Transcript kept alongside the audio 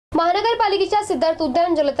महानगरपालिकेच्या सिद्धार्थ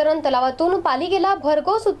उद्यान जलतरण तलावातून पालिकेला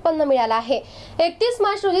भरघोस उत्पन्न मिळालं आहे। 31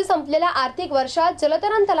 मार्च रोजी संपलेल्या आर्थिक वर्षात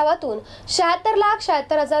जलतरण तलावातून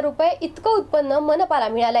 76,76,000 रुपये इतकं उत्पन्न मनपाला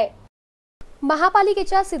मिळालंय।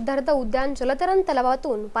 महापालिकेच्या सिद्धार्थ उद्यान जलतरण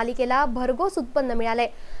तलावातून पालिकेला भरघोस उत्पन्न मिळाले।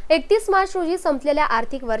 31 मार्च रोजी संपलेल्या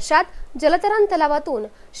आर्थिक वर्षात जलतरण तलावातून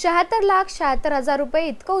 76,76,000 रुपये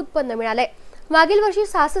इतकं उत्पन्न मिळाले। मागील वर्षी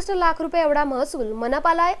 66 लाख रुपये एवढा महसूल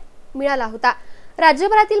मनपाला मिळाला होता।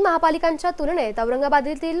 राज्यभरातील महापालिकांच्या तुलनेत औरंगाबाद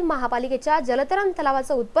येथील महापालिकेच्या जलतरण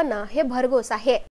तलावाचं उत्पन्न हे भरघोस आहे।